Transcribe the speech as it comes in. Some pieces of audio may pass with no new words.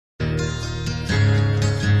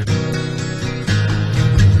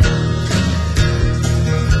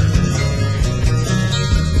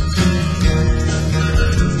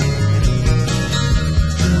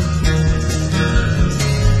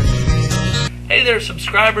Hey there,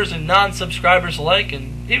 subscribers and non-subscribers alike,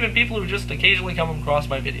 and even people who just occasionally come across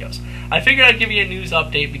my videos. I figured I'd give you a news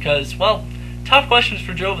update because, well, Tough Questions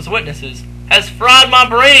for Jehovah's Witnesses has fried my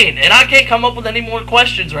brain, and I can't come up with any more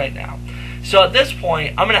questions right now. So at this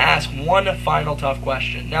point, I'm going to ask one final tough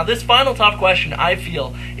question. Now, this final tough question, I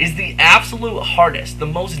feel, is the absolute hardest, the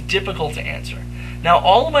most difficult to answer. Now,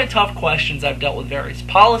 all of my tough questions, I've dealt with various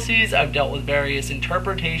policies, I've dealt with various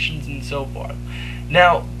interpretations, and so forth.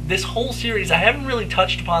 Now, this whole series, I haven't really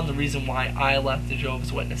touched upon the reason why I left the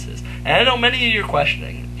Jehovah's Witnesses. And I know many of you are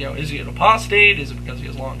questioning, is he an apostate? Is it because he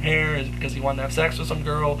has long hair? Is it because he wanted to have sex with some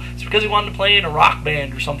girl? Is it because he wanted to play in a rock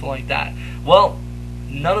band or something like that? Well,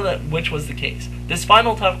 none of that, which was the case. This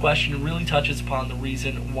final tough question really touches upon the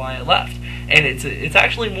reason why I left. And it's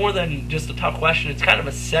actually more than just a tough question. It's kind of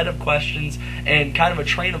a set of questions and kind of a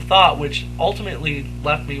train of thought, which ultimately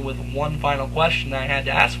left me with one final question that I had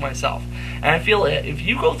to ask myself. And I feel if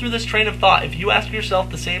you go through this train of thought, if you ask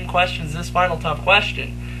yourself the same questions as this final tough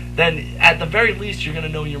question, then at the very least you're going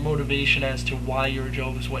to know your motivation as to why you're a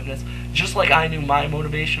Jehovah's Witness, just like I knew my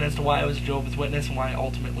motivation as to why I was a Jehovah's Witness and why I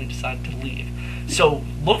ultimately decided to leave. So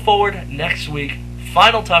look forward next week,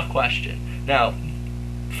 final tough question. Now,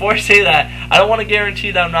 before I say that, I don't want to guarantee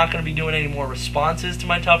that I'm not going to be doing any more responses to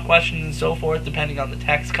my tough questions and so forth, depending on the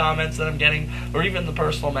text comments that I'm getting, or even the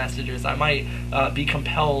personal messages. I might be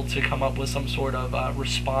compelled to come up with some sort of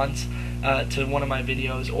response to one of my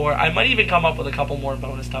videos, or I might even come up with a couple more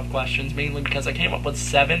bonus tough questions, mainly because I came up with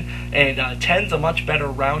 7, and 10's a much better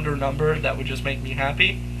rounder number that would just make me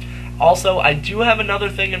happy. Also, I do have another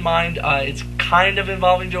thing in mind. It's kind of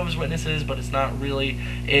involving Jehovah's Witnesses, but it's not really.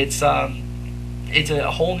 It's a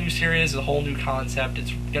whole new series, a whole new concept.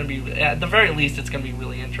 It's going to be, at the very least, it's going to be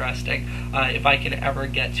really interesting if I can ever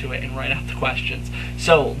get to it and write out the questions.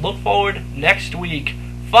 So, look forward next week.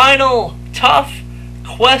 Final tough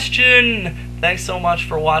question. Thanks so much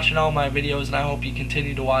for watching all my videos, and I hope you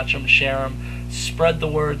continue to watch them, share them, spread the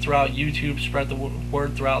word throughout YouTube, spread the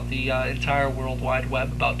word throughout the entire World Wide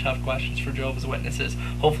Web about Tough Questions for Jehovah's Witnesses.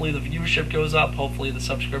 Hopefully the viewership goes up, hopefully the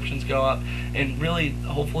subscriptions go up, and really,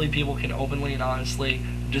 hopefully people can openly and honestly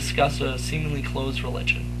discuss a seemingly closed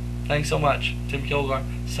religion. Thanks so much. Tim Kilgore,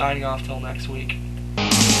 signing off till next week.